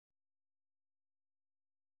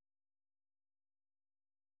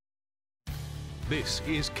This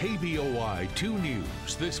is KBOI 2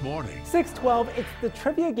 News This Morning. 6:12, it's the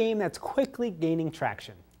trivia game that's quickly gaining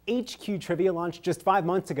traction. HQ Trivia launched just 5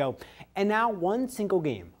 months ago, and now one single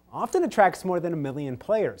game often attracts more than 1 million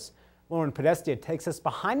players. Lauren Podesta takes us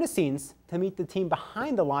behind the scenes to meet the team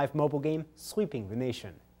behind the live mobile game sweeping the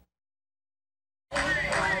nation.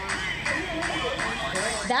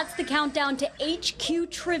 That's the countdown to HQ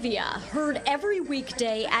Trivia, heard every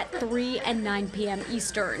weekday at 3 and 9 p.m.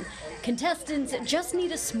 Eastern. Contestants just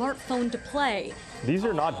need a smartphone to play. These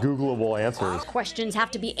are not Googleable answers. Questions have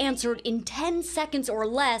to be answered in 10 seconds or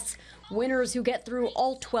less. Winners who get through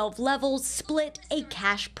all 12 levels split a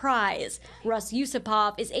cash prize. Russ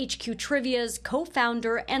Yusupov is HQ Trivia's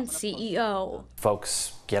co-founder and CEO.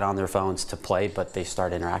 Folks get on their phones to play, but they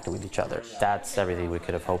start interacting with each other. That's everything we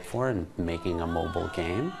could have hoped for in making a mobile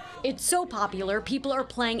game. It's so popular, people are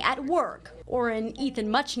playing at work, or in Ethan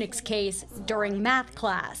Muchnick's case, during math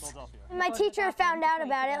class. My teacher found out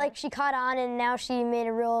about it, she caught on, and now she made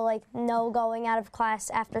a rule, no going out of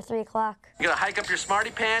class after 3 o'clock. You gotta hike up your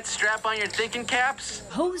smarty pants, strap on your thinking caps.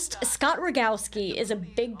 Host Scott Rogowski is a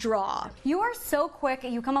big draw. You are so quick,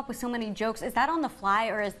 you come up with so many jokes. Is that on the fly,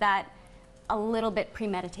 or is that a little bit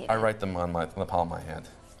premeditated? I write them on the palm of my hand.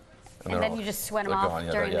 And then you just sweat them off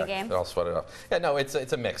during the game? I'll sweat it off. Yeah, no, it's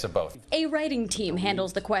a mix of both. A writing team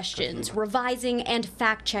handles the questions, revising and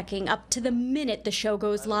fact-checking up to the minute the show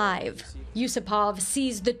goes live. Yusupov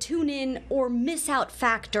sees the tune-in or miss-out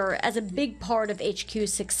factor as a big part of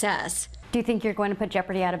HQ's success. Do you think you're going to put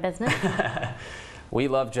Jeopardy out of business? We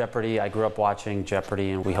love Jeopardy. I grew up watching Jeopardy,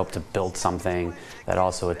 and we hope to build something that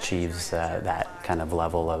also achieves that kind of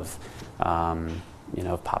level of,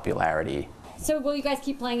 popularity. So will you guys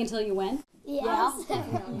keep playing until you win? Yes.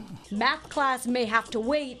 Math class may have to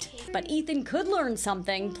wait, but Ethan could learn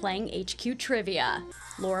something playing HQ Trivia.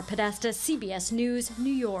 Laura Podesta, CBS News,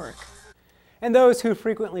 New York. And those who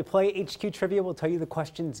frequently play HQ Trivia will tell you the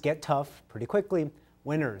questions get tough pretty quickly.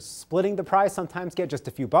 Winners splitting the prize sometimes get just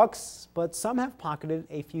a few bucks, but some have pocketed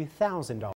a few $1,000s.